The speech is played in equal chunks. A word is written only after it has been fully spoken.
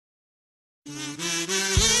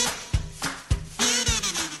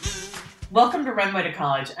Welcome to Runway to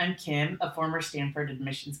College. I'm Kim, a former Stanford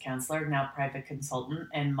admissions counselor, now private consultant,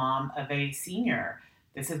 and mom of a senior.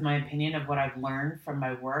 This is my opinion of what I've learned from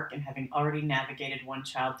my work and having already navigated one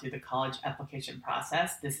child through the college application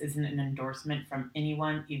process. This isn't an endorsement from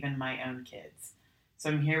anyone, even my own kids. So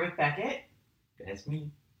I'm here with Beckett. That's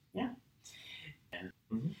me. Yeah.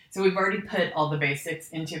 So we've already put all the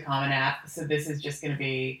basics into Common App. So this is just going to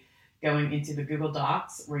be going into the Google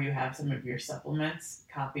Docs where you have some of your supplements,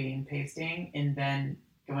 copying, pasting, and then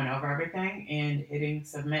going over everything and hitting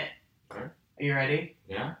submit. Okay. Are you ready?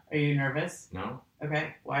 Yeah. Are you nervous? No.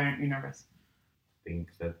 Okay. Why aren't you nervous? Think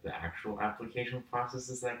that the actual application process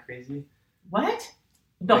is that crazy? What?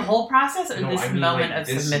 The whole process or this moment of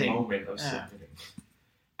submitting? This moment of submitting.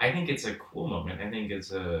 I think it's a cool moment. I think it's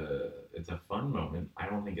a fun moment. I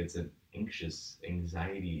don't think it's an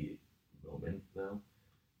anxiety moment, though.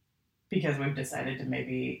 Because we've decided to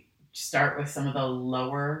maybe start with some of the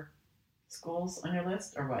lower schools on your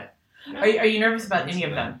list, or what? No, are you nervous about any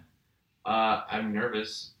of them? I'm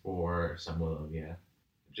nervous for some of them, yeah.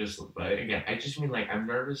 But again, I just mean like I'm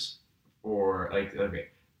nervous for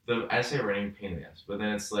the essay writing pain in the ass, but then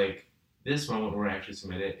it's like this moment where I actually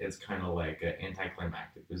submit it, it's kind of like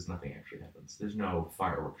anticlimactic because nothing actually happens. There's no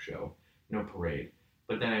fireworks show, no parade.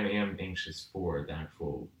 But then I am anxious for the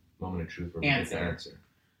actual moment of truth where we get the answer.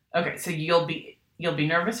 Okay, so you'll be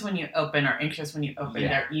nervous when you open or anxious when you open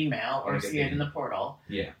their email or see it in the portal.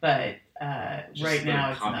 Yeah. But right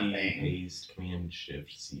now it's nothing. Copy, paste, command,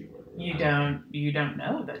 shift, C or whatever. You don't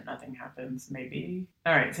know that nothing happens, maybe.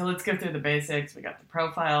 All right, so let's go through the basics. We got the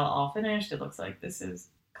profile all finished. It looks like this is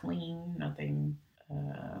clean, nothing.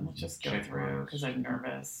 Let's just go through because I'm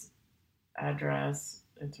nervous. Address,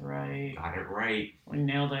 it's right. Got it right. We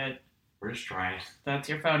nailed it. First try. That's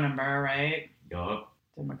your phone number, right? Yup.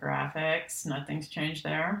 Demographics, nothing's changed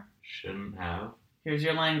there. Shouldn't have. Here's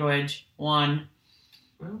your language. 1.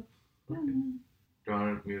 Well, okay. Do you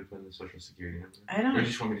want me to put in the social security number? I don't. Or do you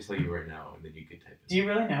just want me to tell you right now and then you can type it? Do you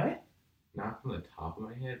really know it? Not from the top of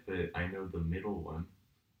my head, but I know the middle one.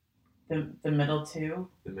 The middle two?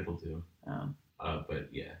 The middle two. Oh. But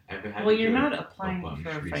yeah, I've had. Well, you're not applying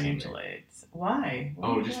for financial aid. Why?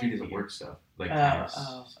 Just because of work stuff, like tax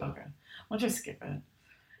stuff. Okay. We'll just skip it.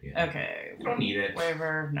 Yeah. Okay. You don't need it.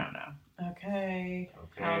 Waiver. No. Okay.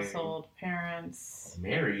 Household, parents.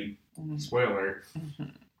 Married. Mm-hmm. Spoiler. Mm-hmm.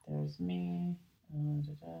 There's me.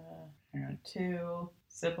 Parent 2.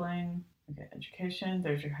 Sibling. Okay. Education.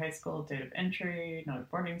 There's your high school date of entry. Not a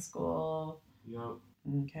boarding school. Yup.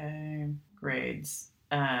 Okay. Grades.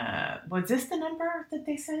 Was this the number that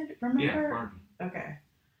they said? Remember? Yeah. Okay.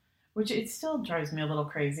 Which it still drives me a little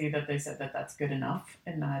crazy that they said that that's good enough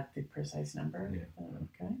and not the precise number. Yeah.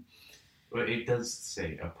 Okay. But it does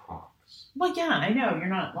say approx. Well, yeah, I know you're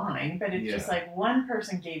not lying, but it's just like one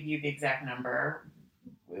person gave you the exact number,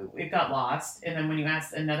 it got lost, and then when you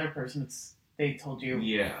asked another person, they told you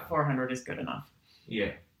 400 is good enough.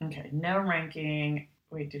 Yeah. Okay. No ranking.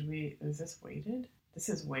 Wait, is this weighted? This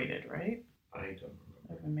is weighted, right? I don't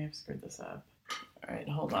remember. We may have screwed this up. All right,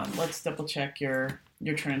 hold on. Let's double check your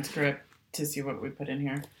transcript to see what we put in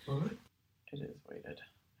here. All right. It is weighted.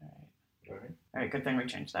 All right. Good thing we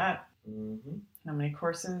changed that. Mm-hmm. How many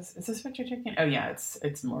courses? Is this what you're taking? Oh yeah,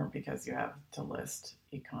 it's more because you have to list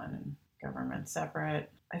econ and government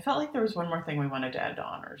separate. I felt like there was one more thing we wanted to add to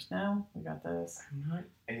honors. No, we got this.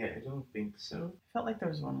 I don't think so. I felt like there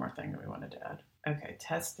was one more thing that we wanted to add. Okay,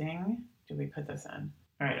 testing. Do we put this in?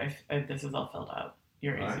 All right, this is all filled out.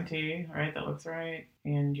 Your ACT, right? That looks right.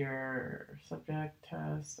 And your subject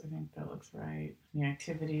test, I think that looks right. The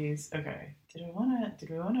activities, okay. Did we want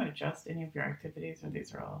to adjust any of your activities, or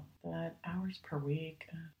these are all that hours per week?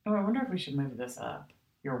 Oh, I wonder if we should move this up.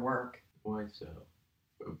 Your work. Why so?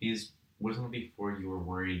 Because wasn't it before you were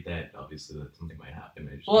worried that obviously that something might happen?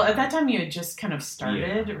 Well, at that time you had just kind of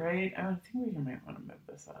started, right? I think we might want to move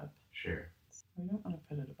this up. Sure. We don't want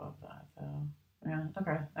to put it above that though. Yeah,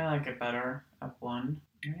 okay. I like it better. Up 1.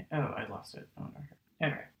 Right. Oh, I lost it. Oh, no.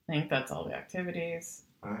 Okay. I think that's all the activities.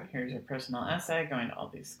 All right. Here's your personal essay, going to all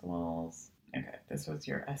these schools. Okay, this was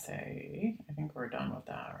your essay. I think we're done with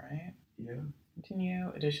that, right? Yeah.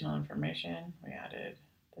 Continue. Additional information. We added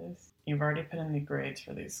this. You've already put in the grades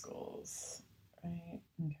for these schools, right?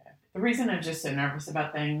 Okay. The reason I'm just so nervous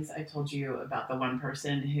about things, I told you about the one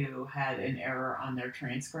person who had an error on their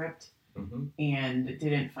transcript. Mm-hmm. And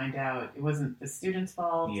didn't find out, it wasn't the student's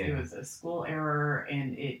fault, It was a school error,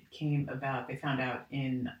 and it came about, they found out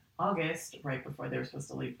in August, right before they were supposed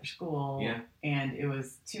to leave for school, and it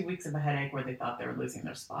was 2 weeks of a headache where they thought they were losing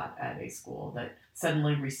their spot at a school that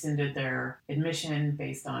suddenly rescinded their admission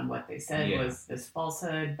based on what they said was this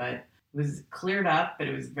falsehood, but was cleared up, but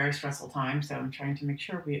it was a very stressful time. So I'm trying to make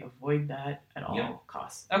sure we avoid that at all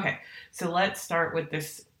costs. Okay, so let's start with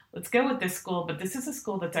this. Let's go with this school, but this is a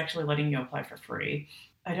school that's actually letting you apply for free.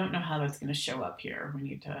 I don't know how that's going to show up here. We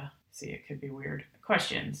need to see. It could be weird.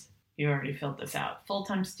 Questions. You already filled this out.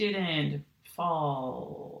 Full-time student,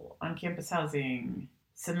 fall, on-campus housing,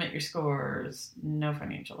 submit your scores, no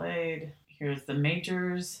financial aid. Here's the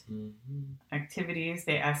majors, activities.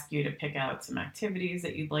 They ask you to pick out some activities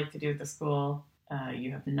that you'd like to do at the school.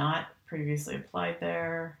 You have not previously applied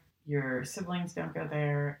there. Your siblings don't go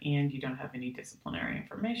there, and you don't have any disciplinary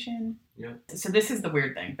information. Yep. So this is the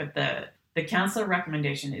weird thing, but the counselor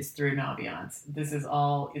recommendation is through Naviance. This is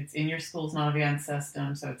all, it's in your school's Naviance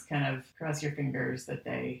system, so it's kind of cross your fingers that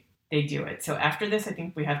they do it. So after this, I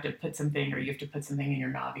think we have to put something, or you have to put something in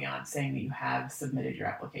your Naviance saying that you have submitted your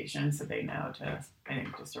application, so they know to, I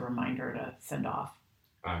think, just a reminder to send off.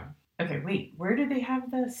 All right. Okay, wait, where do they have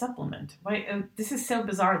the supplement? Why? Oh, this is so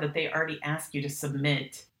bizarre that they already ask you to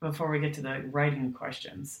submit before we get to the writing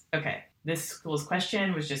questions. Okay, this school's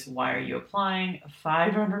question was just, why are you applying?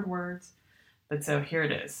 500 words. But so here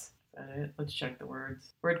it is. Is that it? Let's check the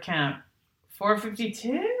words. Word count,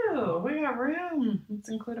 452. We got room. Let's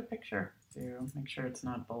include a picture. To make sure it's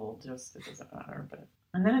not bold, just it doesn't matter. But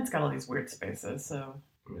and then it's got all these weird spaces, so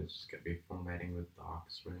It's just gonna be formatting with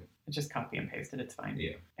docs, right? it's just copy and paste it. It's fine.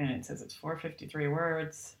 Yeah. And it says it's 453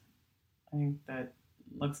 words. I think that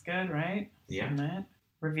looks good, right? Yeah. Submit.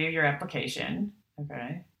 Review your application.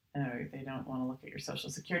 Okay. Oh, they don't want to look at your social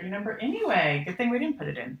security number anyway. Good thing we didn't put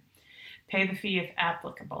it in. Pay the fee if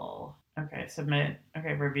applicable. Okay, submit.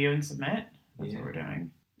 Okay, review and submit. That's what we're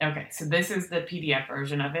doing. Okay, so this is the PDF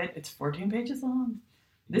version of it. It's 14 pages long.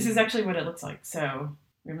 This is actually what it looks like. So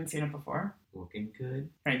we haven't seen it before. Looking good.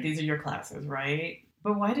 Right, these are your classes, right?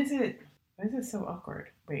 But why is it so awkward?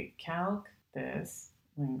 Wait, calc, this,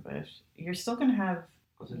 English. You're still going to have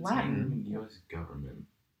Latin. U.S. government.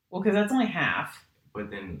 Well, because that's only half. But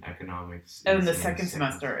then economics. Oh, in the second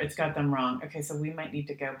semester, it's got them wrong. Okay, so we might need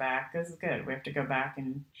to go back. This is good. We have to go back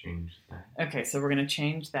and change that. Okay, so we're going to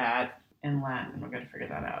change that in Latin. We're going to figure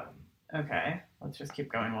that out. Okay, let's just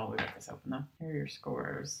keep going while we get this open, though. Here are your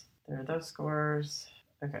scores. There are those scores.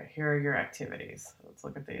 Okay, here are your activities. Let's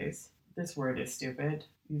look at these. This word is stupid,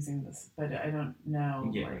 using this, but I don't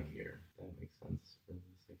know. Yeah, here. That makes sense for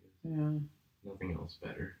this, I guess. Yeah. Nothing else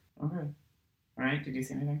better. Okay. All right, did you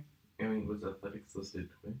see anything? I mean, was athletics listed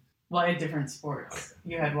twice? Well, I had different sports.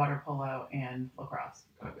 Okay. You had water polo and lacrosse.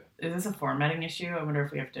 Okay. Is this a formatting issue? I wonder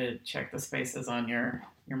if we have to check the spaces on your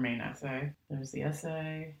main essay. There's the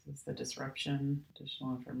essay. This is the disruption,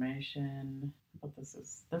 additional information. But this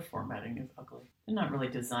is, the formatting is ugly. They're not really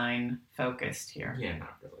design focused here. Yeah,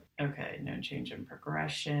 not really. Okay, no change in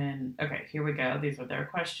progression. Okay, here we go. These are their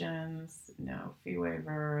questions. No fee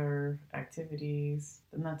waiver, activities.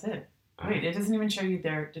 Then that's it. Wait, it doesn't even show you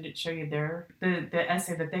their, did it show you their, the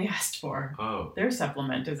essay that they asked for? Oh. Their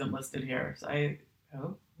supplement isn't listed here, so I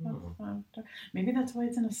hope. Maybe that's why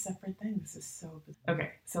it's in a separate thing. This is so bizarre.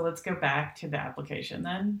 Okay, so let's go back to the application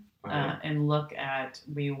then and look at,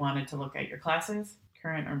 we wanted to look at your classes,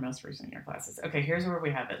 current or most recent year classes. Okay, here's where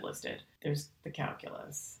we have it listed. There's the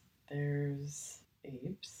calculus. There's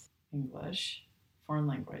APES, English, foreign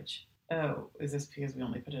language. Oh, is this because we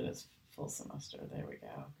only put it as full semester? There we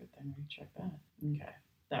go. Good thing we checked that. Okay,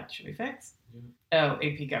 that should be fixed. Yeah. Oh,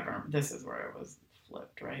 AP government. This is where it was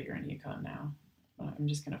flipped, right? You're in econ now. I'm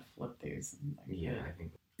just gonna flip these. Yeah, I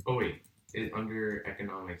think. Oh wait, under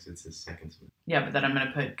economics it says second semester. Yeah, but then I'm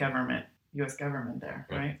gonna put government, U.S. government there,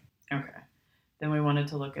 right? Okay. Then we wanted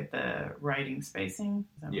to look at the writing spacing.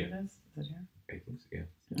 Is that what it is? Is it here? I think so.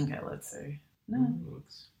 Yeah. Okay, let's see. No, it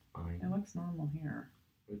looks fine. It looks normal here.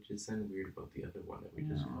 Which is then weird about the other one that we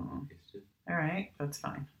just pasted. All right, that's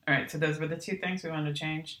fine. All right, so those were the two things we wanted to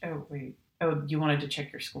change. Oh, wait. Oh, you wanted to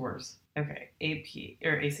check your scores. Okay, AP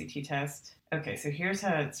or ACT test. Okay, so here's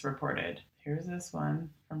how it's reported. Here's this one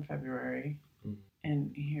from February,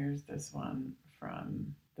 and here's this one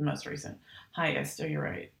from the most recent. Highest, oh, you're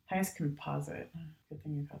right. Highest composite. Good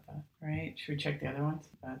thing you got that. Right, should we check the other ones?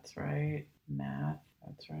 That's right. Math,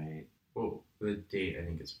 that's right. Oh, the date I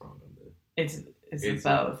think is wrong on the... It's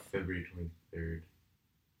both. February 23rd.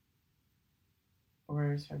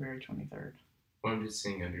 Where's February 23rd? Well, I'm just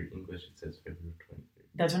saying under English it says February 23rd.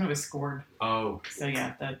 That's when it was scored. Oh. So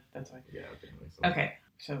yeah, that's why. Yeah, okay. Okay,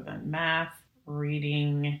 so then math,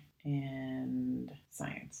 reading, and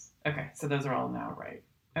science. Okay, so those are all now right.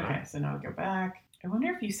 Okay, so now we go back. I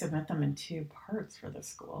wonder if you submit them in two parts for this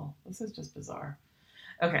school. This is just bizarre.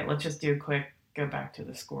 Okay, let's just do a quick, go back to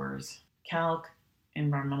the scores. Calc,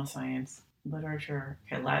 environmental science, literature.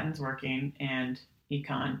 Okay, Latin's working, and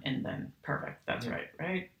econ, and then perfect. That's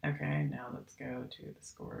right? Okay, now let's go to the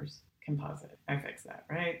scores. Composite. I fixed that,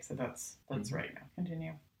 right? So that's right now.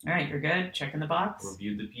 Continue. All right, you're good. Check in the box.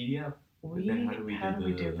 Reviewed the PDF. How do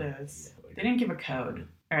we do this? Yeah, They didn't give a code.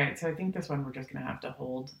 All right, so I think this one we're just gonna have to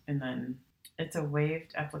hold, and then it's a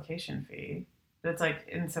waived application fee. But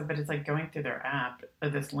it's like going through their app.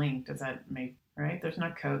 This link, does that make right? There's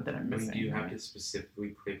no code that I'm missing. Do you have to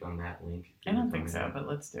specifically click on that link? I don't think so, but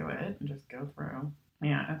let's do it and just go through.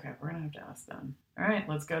 Yeah, okay, we're gonna have to ask them. All right,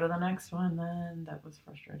 let's go to the next one then. That was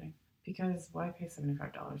frustrating because why pay $75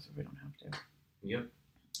 if we don't have to? Yep.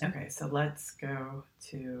 Okay, so let's go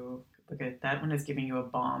to look at that one is giving you a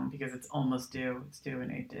bomb because it's almost due. It's due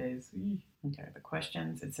in 8 days. Okay, the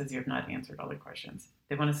questions. It says you have not answered all the questions.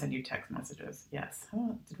 They want to send you text messages. Yes.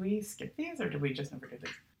 Did we skip these or did we just never do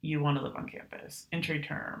these? You want to live on campus. Entry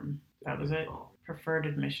term. That was it. Preferred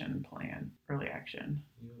admission plan. Early action.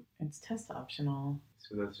 Yep. It's test optional.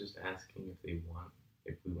 So that's just asking if we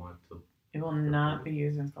want to. It will not be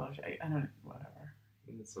used in scholarship. I don't. Whatever.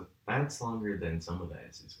 That's longer than some of the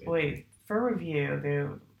essays. Wait, for review, they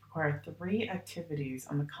require 3 activities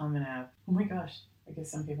on the Common App. Oh my gosh. I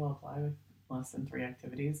guess some people apply with less than 3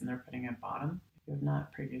 activities and they're putting it bottom. If you have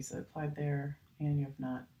not previously applied there and you have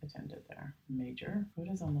not attended there. Major.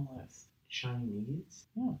 What is on the list? Chinese?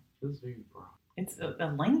 Yeah. Feels very broad. It's a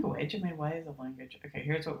language. I mean, why is a language? Okay,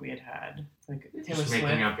 here's what we had. It's like Taylor Just making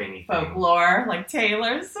Swift, up anything. folklore, like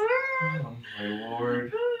Taylor Swift. Oh my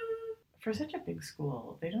lord. For such a big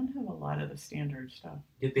school, they don't have a lot of the standard stuff.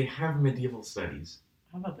 Yet they have medieval studies.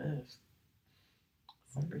 How about this?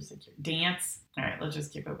 Cybersecurity. Dance. All right, let's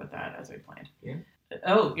just keep it with that as we planned. Yeah.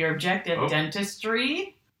 Oh, your objective,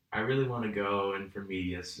 dentistry. I really want to go in for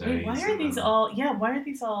media studies. Wait, why are these all... Yeah, why are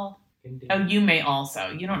these all... Oh, you may also.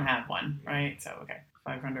 You don't have one, right? So, okay.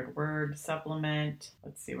 500 word supplement.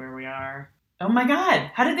 Let's see where we are. Oh my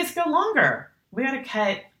God. How did this go longer? We got to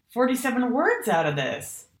cut 47 words out of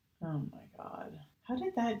this. Oh my God. How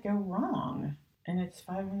did that go wrong? And it's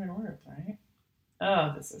 500 words, right?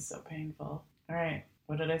 Oh, this is so painful. All right.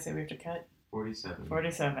 What did I say we have to cut?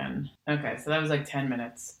 47. Okay, so that was like 10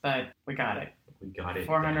 minutes, but we got it.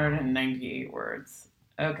 498 words.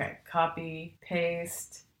 Okay, copy,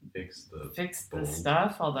 paste. Fix the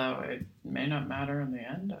stuff, although it may not matter in the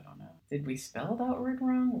end. I don't know. Did we spell that word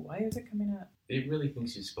wrong? Why is it coming up? It really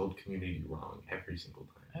thinks you spelled community wrong every single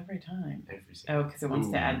time. Every time. Oh, because it wants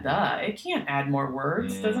to add the. It can't add more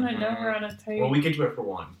words. Mm-hmm. Doesn't it know we're on a tape? Well, we could do it for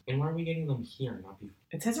 1. And why are we getting them here, not before?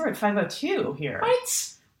 It says we're at 502 here.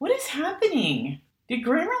 What? What is happening? Did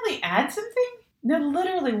Grammarly add something? No,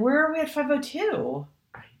 literally, where are we at 502?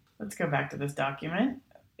 Let's go back to this document.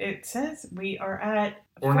 It says we are at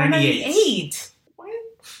 498. What?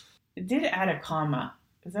 It did add a comma.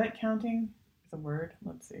 Is that counting as a word?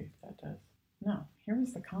 Let's see if that does. No, here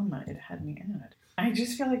was the comma it had me add. I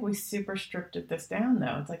just feel like we super stripped this down,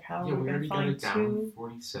 though. It's like, how are we going to find 2? Yeah, we already got it down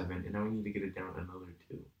 47, and now we need to get it down another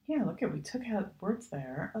 2. Yeah, look at, we took out words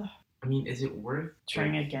there. Ugh. I mean, is it worth...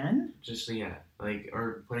 Trying again? Just, yeah,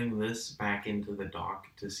 or putting this back into the doc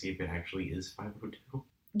to see if it actually is 502?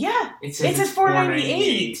 Yeah, it says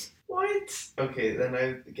 498. What? Okay, then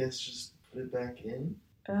I guess just put it back in.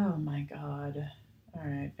 Oh my God. All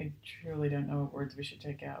right, I truly don't know what words we should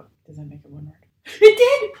take out. Does that make it 1 word? It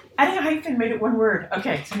did! Adding a hyphen made it 1 word.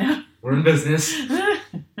 Okay, so now... We're in business.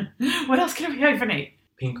 What else can we hyphenate?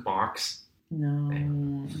 Pink box. No,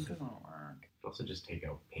 it doesn't work. Also just take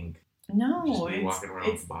out pink. No, just be walking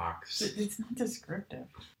around the box. It's not descriptive.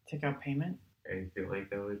 Take out payment? I feel like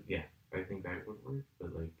that would... Yeah, I think that would work,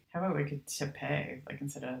 but like... How about we could to pay, like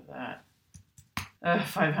instead of that?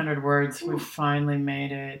 500 words. Ooh. We finally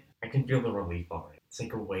made it. I can feel the relief already. It's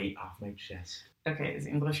like a weight off my chest. Okay, is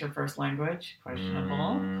English your first language?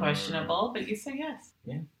 Questionable, but you say yes.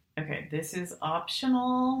 Yeah. Okay, this is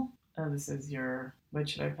optional. Oh, this is your... What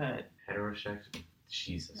should I put? Heterosexual.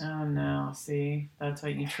 Jesus. Oh, no. See? That's why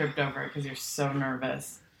you tripped over it, because you're so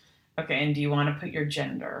nervous. Okay, and do you want to put your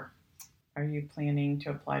gender? Are you planning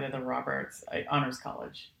to apply to the Roberts Honors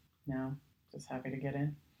College? No? Just happy to get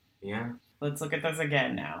in? Yeah. Let's look at this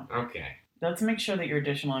again now. Okay. Let's make sure that your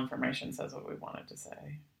additional information says what we want it to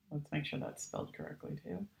say. Let's make sure that's spelled correctly,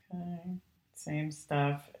 too. Okay. Same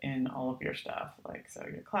stuff in all of your stuff. Like, so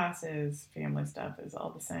your classes, family stuff is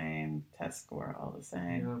all the same. Test score, all the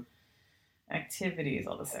same. Yep. Activities,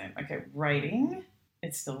 all the same. Okay, writing.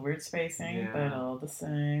 It's still weird spacing, but all the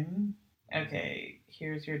same. Okay,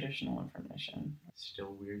 here's your additional information.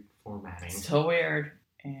 Still weird formatting. Still weird.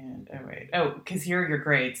 And, because here are your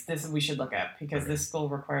grades. This we should look at, because this school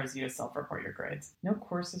requires you to self-report your grades. No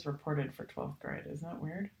courses reported for 12th grade. Isn't that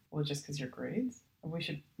weird? Well, just because your grades? We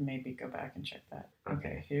should maybe go back and check that.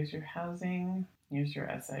 Okay, here's your housing. Here's your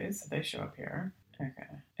essays. They show up here.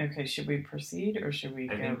 Okay, should we proceed or should we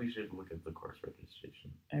I think we should look at the course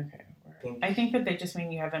registration. Okay. I think that they just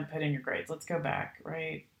mean you haven't put in your grades. Let's go back,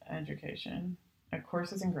 right? Education.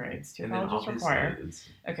 Courses and grades. 2 colleges required.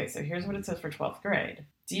 Okay, so here's what it says for 12th grade.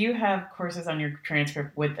 Do you have courses on your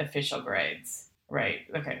transcript with official grades? Right.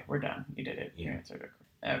 Okay, we're done. You did it. You answered it.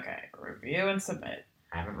 Okay, review and submit.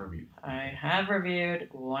 I haven't reviewed. I have reviewed.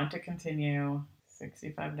 Want to continue.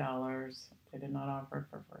 $65. They did not offer it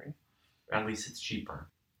for free. At least it's cheaper.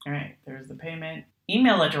 All right, there's the payment.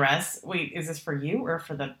 Email address. Wait, is this for you or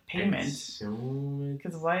for the payment?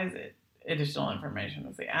 Because why is it? Additional information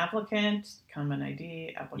is the applicant, common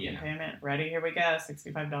ID, applicant payment. Ready? Here we go.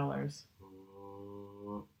 $65.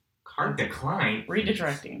 Card decline.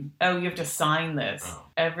 Redirecting. Oh, you have to sign this. Oh.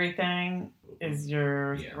 Everything is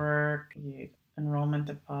yours. Yeah. Work. Enrollment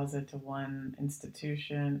deposit to one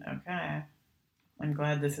institution. Okay. I'm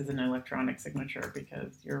glad this is an electronic signature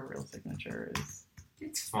because your real signature is...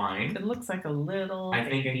 It's fine. It looks like a little... I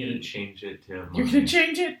think I'm going to change it to... You're going to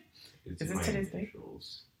change it? Is this today's date?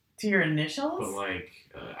 Initials. To your initials? But like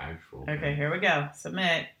actual... Okay, here we go.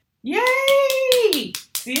 Submit. Yay!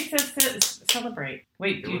 See, it says celebrate.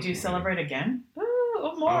 Wait, do you do celebrate again?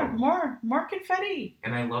 Ooh, more confetti.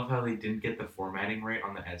 And I love how they didn't get the formatting right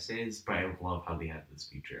on the essays, but I love how they had this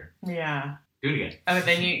feature. Yeah. Do it again. Oh,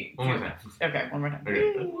 then you... One more time. Okay, one more time.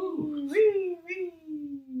 Okay.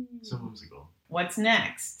 So whimsical. What's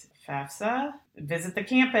next? FAFSA? Visit the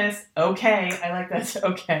campus. Okay, I like that.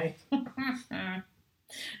 Okay.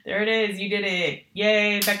 There it is. You did it.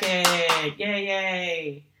 Yay, Beckett.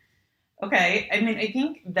 Yay. Okay. I mean, I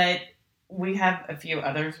think that we have a few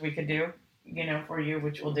others we could do, for you,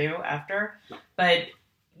 which we'll do after. But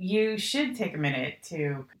you should take a minute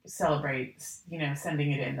to celebrate,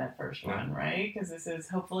 sending it in that first one, right? Because this is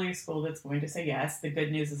hopefully a school that's going to say yes. The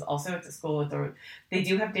good news is also it's a school they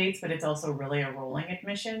do have dates, but it's also really a rolling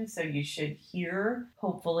admission. So you should hear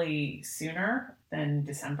hopefully sooner than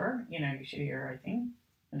December. You should hear, I think,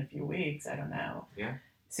 in a few weeks. I don't know. Yeah.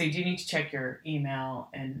 So you do need to check your email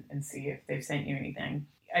and see if they've sent you anything.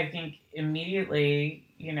 I think immediately,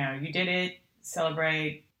 you did it,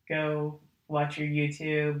 celebrate, go watch your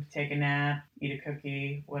YouTube, take a nap, eat a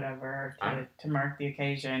cookie, whatever, to mark the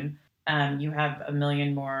occasion. You have a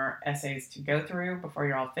million more essays to go through before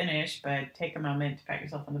you're all finished, but take a moment to pat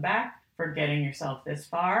yourself on the back for getting yourself this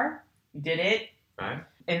far. You did it. Right.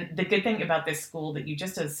 And the good thing about this school that you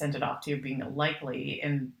just sent it off to being likely,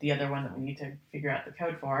 and the other one that we need to figure out the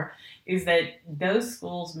code for, is that those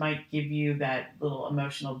schools might give you that little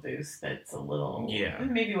emotional boost that's a little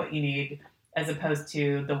maybe what you need, as opposed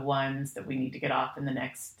to the ones that we need to get off in the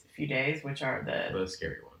next few days, which are the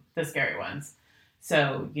scary ones. The scary ones.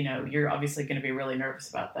 So, you're obviously going to be really nervous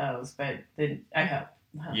about those, but then I hope,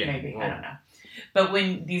 maybe, I don't know. But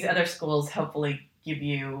when these other schools hopefully give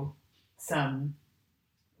you some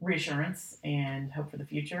reassurance and hope for the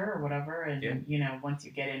future or whatever, and, once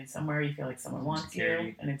you get in somewhere, you feel like someone wants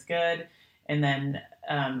you and it's good. And then,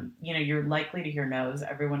 you're likely to hear no's.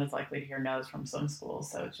 Everyone is likely to hear no's from some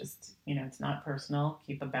schools. So it's just, it's not personal.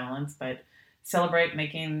 Keep a balance, but celebrate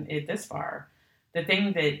making it this far. The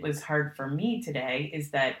thing that was hard for me today is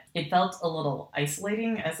that it felt a little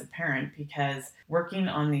isolating as a parent because working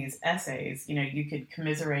on these essays, you could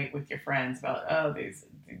commiserate with your friends about, these,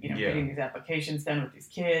 getting these applications done with these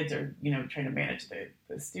kids or, trying to manage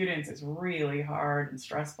the students is really hard and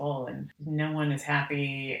stressful and no one is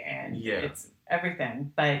happy and it's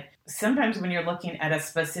everything. But sometimes when you're looking at a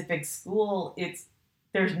specific school,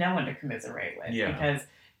 there's no one to commiserate with because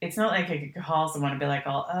it's not like I could call someone and be like,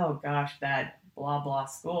 oh gosh, that blah, blah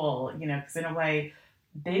school, because in a way,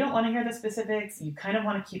 they don't want to hear the specifics. You kind of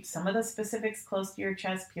want to keep some of the specifics close to your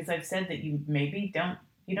chest because I've said that you maybe don't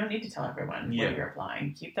need to tell everyone where you're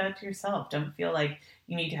applying. Keep that to yourself. Don't feel like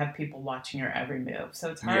you need to have people watching your every move. So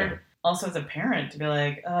it's hard also as a parent to be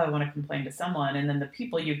like, I want to complain to someone. And then the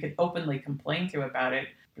people you could openly complain to about it,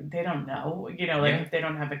 they don't know, if they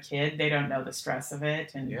don't have a kid, they don't know the stress of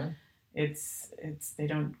it. And it's they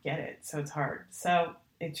don't get it. So it's hard. So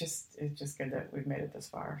it's just good that we've made it this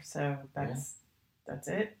far. So that's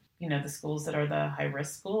it. The schools that are the high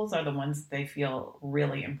risk schools are the ones they feel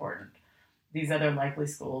really important. These other likely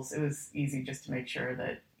schools, it was easy just to make sure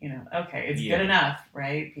that, okay, it's good enough,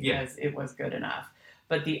 right? Because it was good enough.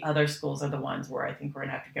 But the other schools are the ones where I think we're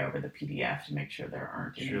going to have to go over the PDF to make sure there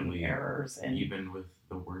aren't any errors. And even with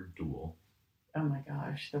the word dual. Oh my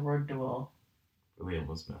gosh, the word dual. We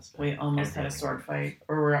almost messed up. We almost had a sword fight,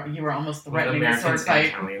 or you were almost With threatening a sword Americans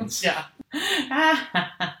fight. and Italians. Yeah.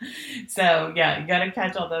 So yeah, you got to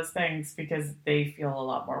catch all those things because they feel a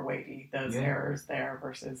lot more weighty, those errors there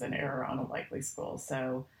versus an error on a likely school.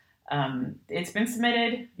 So it's been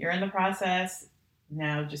submitted. You're in the process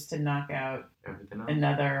now, just to knock out Everything else?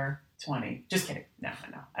 another 20. Just kidding. No.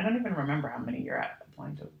 I don't even remember how many you're at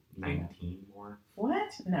applying to. 19 more.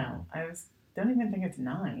 What? No, don't even think it's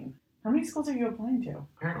 9. How many schools are you applying to?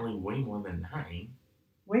 Apparently way more than 9.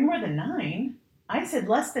 Way more than 9? I said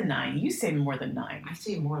less than 9. You say more than 9. I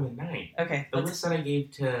say more than 9. Okay. The list that I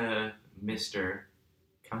gave to Mr.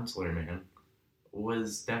 Counselor Man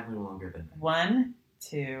was definitely longer than 9. 1,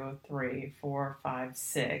 2, 3, 4, 5,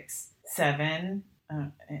 6, 7,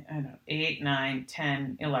 8, 9,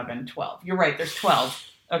 10, 11, 12. You're right, there's 12.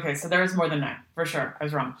 Okay, so there's more than 9, for sure. I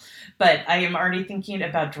was wrong. But I am already thinking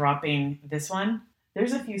about dropping this one.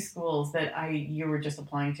 There's a few schools that you were just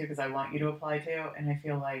applying to because I want you to apply to, and I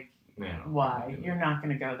feel like, why? You're not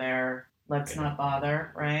going to go there. Let's not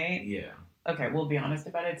bother, right? Yeah. Okay, we'll be honest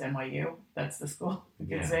about it. It's NYU. That's the school.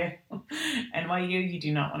 You could say NYU. You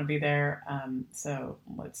do not want to be there. So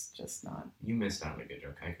let's just not. You missed out on a good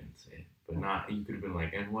joke. I couldn't say it, but not. You could have been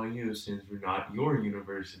like NYU since we're not your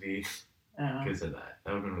university because of that.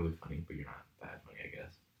 That would have been really funny, but you're not that funny, I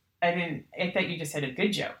guess. I thought you just had a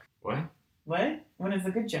good joke. What? What? When is the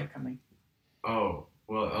good joke coming? Oh,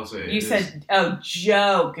 well, also you said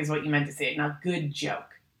joke is what you meant to say, not good joke.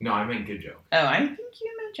 No, I meant good joke. Oh, I think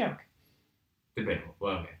you meant joke. Debatable.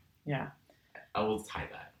 Well, okay. Yeah. I will tie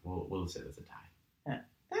that. We'll say that's a tie.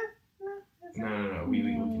 No. We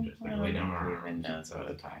can just lay down our arms. Even knows what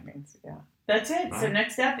a tie means. Yeah. That's it. So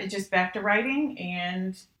next step is just back to writing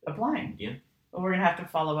and applying. Yeah. But we're gonna have to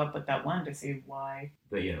follow up with that one to see why.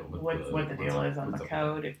 What the deal is on the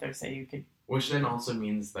code. If they say you could. Which then also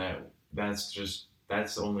means that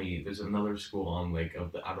that's only there's another school on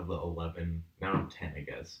out of the 11 now 10 I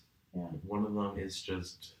guess. Yeah. One of them is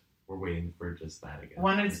just we're waiting for just that again.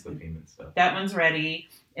 One is the payment stuff. That one's ready,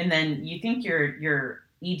 and then you think your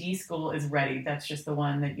ED school is ready. That's just the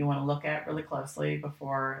one that you want to look at really closely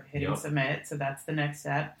before hitting submit. So that's the next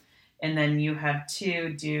step. And then you have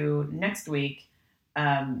 2 due next week.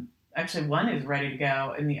 Actually, one is ready to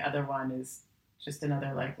go, and the other one is just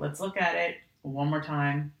another let's look at it one more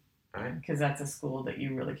time, right? Because that's a school that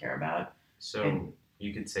you really care about. So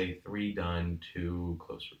you could say 3 done, 2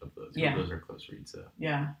 close of those. Yeah, those are close reads. So.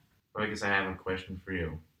 Yeah. Well, I guess I have a question for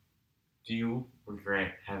you. Do you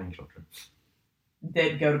regret having children?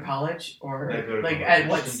 That go to college, or college. At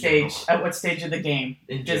what stage? At what stage of the game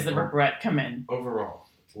does the regret come in? Overall,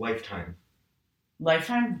 lifetime.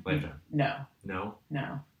 Lifetime? No.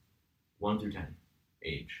 No. 1 through 10,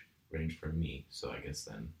 age range for me. So I guess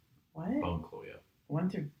then what? Bump Chloe up. 1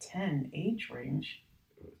 through 10 age range.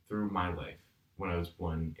 Through my life, when I was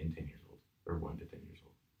 1 and 10 years old, or 1 to 10 years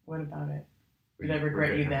old. What about it? Did I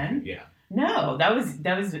regret you then? Yeah. No, that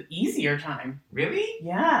was an easier time. Really?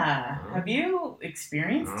 Yeah. Have you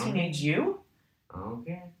experienced teenage you?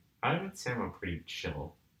 Okay. I would say I'm a pretty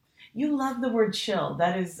chill. You love the word chill.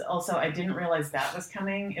 That is also, I didn't realize that was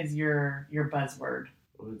coming as your buzzword.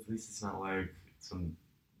 Well, at least it's not like some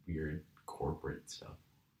weird corporate stuff.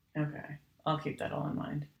 Okay. I'll keep that all in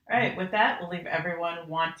mind. All right. With that, we'll leave everyone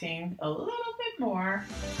wanting a little bit more.